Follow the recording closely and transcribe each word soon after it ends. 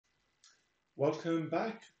Welcome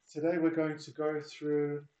back. Today we're going to go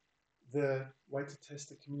through the way to test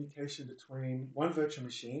the communication between one virtual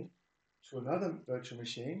machine to another virtual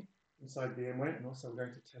machine inside VMware, and also we're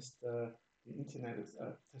going to test the internet,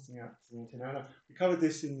 testing out the internet. We covered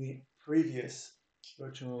this in the previous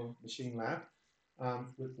virtual machine lab,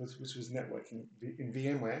 which was networking in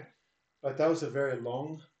VMware, but that was a very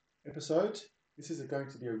long episode. This is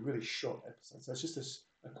going to be a really short episode, so it's just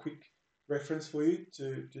a quick reference for you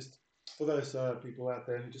to just for those people out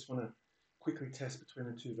there who just want to quickly test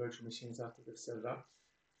between the two virtual machines after they've set it up.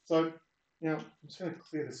 So now I'm just going to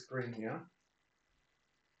clear the screen here.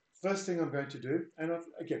 First thing I'm going to do, and I've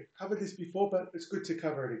again covered this before, but it's good to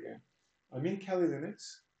cover it again. I'm in Kali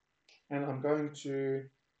Linux, and I'm going to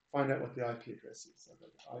find out what the IP address is. So I've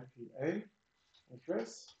got the IPA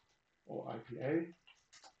address, or IPA,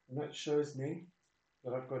 and that shows me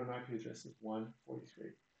that I've got an IP address of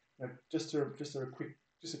 143. Now, just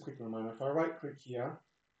a quick reminder, if I right click here,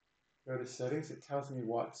 go to settings, it tells me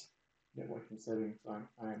what networking settings I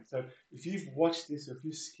am. So if you've watched this, or if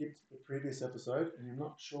you skipped the previous episode and you're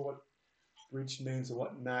not sure what bridge means or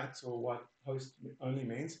what NAT or what host only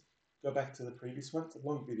means, go back to the previous one. It's a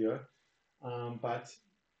long video, but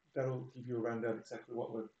that'll give you a rundown exactly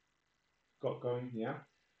what we've got going here.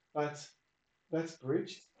 But that's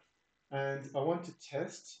bridged, and I want to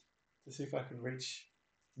test to see if I can reach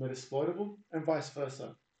Metasploitable and vice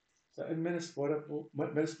versa. So in Metasploitable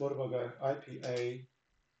I'll go IPA,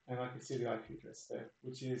 and I can see the IP address there,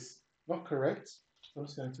 which is not correct. So I'm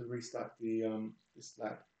just going to restart the this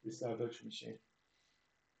virtual machine.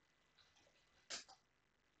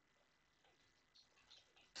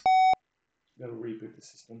 That'll reboot the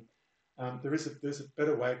system. There's a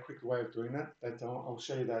better way, a quicker way of doing that. I'll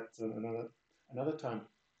show you that another time.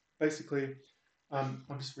 Basically, I'm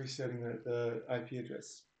just resetting the IP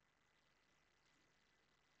address.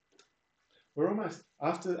 We're almost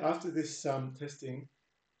after this testing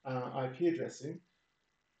IP addressing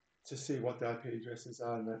to see what the IP addresses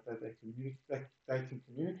are and that they can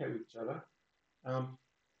communicate with each other.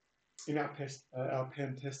 In our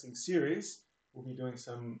pen testing series, we'll be doing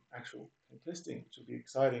some actual pen testing, which will be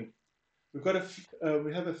exciting. We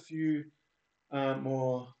have a few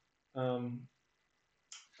more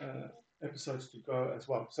episodes to go as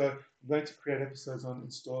well. So I'm going to create episodes on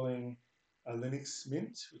installing Linux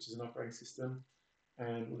Mint, which is an operating system,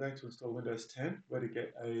 and we're going to install Windows 10, where to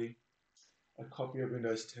get a copy of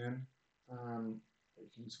Windows 10 that you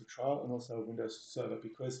can use for trial, and also a Windows Server,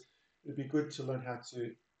 because it'd be good to learn how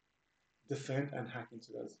to defend and hack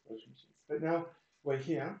into those virtual machines. But now we're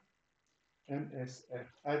here, MSF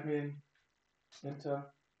admin, enter,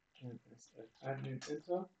 MSF admin,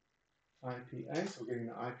 enter, IPA, so we're getting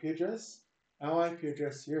the IP address. Our IP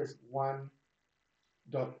address here is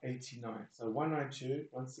 1.89, so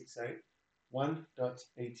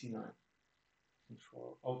 192.168.1.89.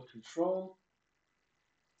 Control, Alt Control.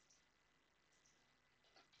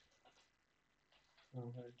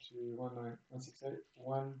 I'm going to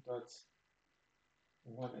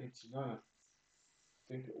 192.168.1.189, I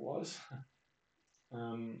think it was.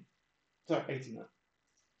 Sorry, 89.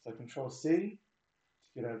 So Control C to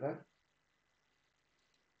get out of that.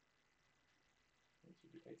 It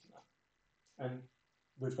should be 89. And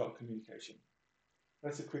we've got communication.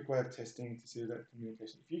 That's a quick way of testing to see that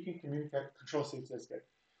communication. If you can communicate, Control C to escape.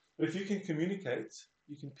 But if you can communicate,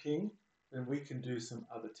 you can ping, then we can do some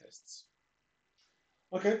other tests.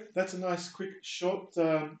 Okay, that's a nice, quick, short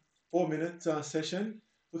 4-minute session.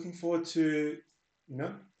 Looking forward to,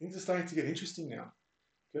 things are starting to get interesting now.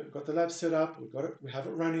 Got the lab set up, we have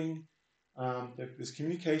it running. There's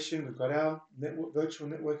communication. We've got our virtual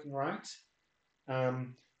networking right.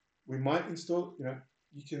 We might install,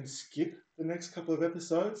 you can skip the next couple of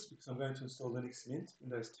episodes because I'm going to install Linux Mint,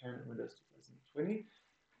 Windows 10 and Windows 2020,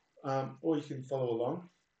 or you can follow along.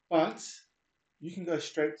 But you can go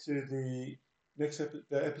straight to the next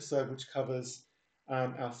episode, which covers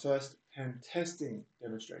our first pen testing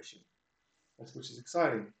demonstration, which is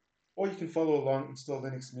exciting. Or you can follow along, install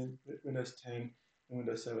Linux Mint, Windows 10 and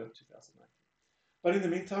Windows Server 2019. But in the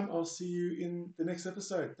meantime, I'll see you in the next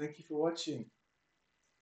episode. Thank you for watching.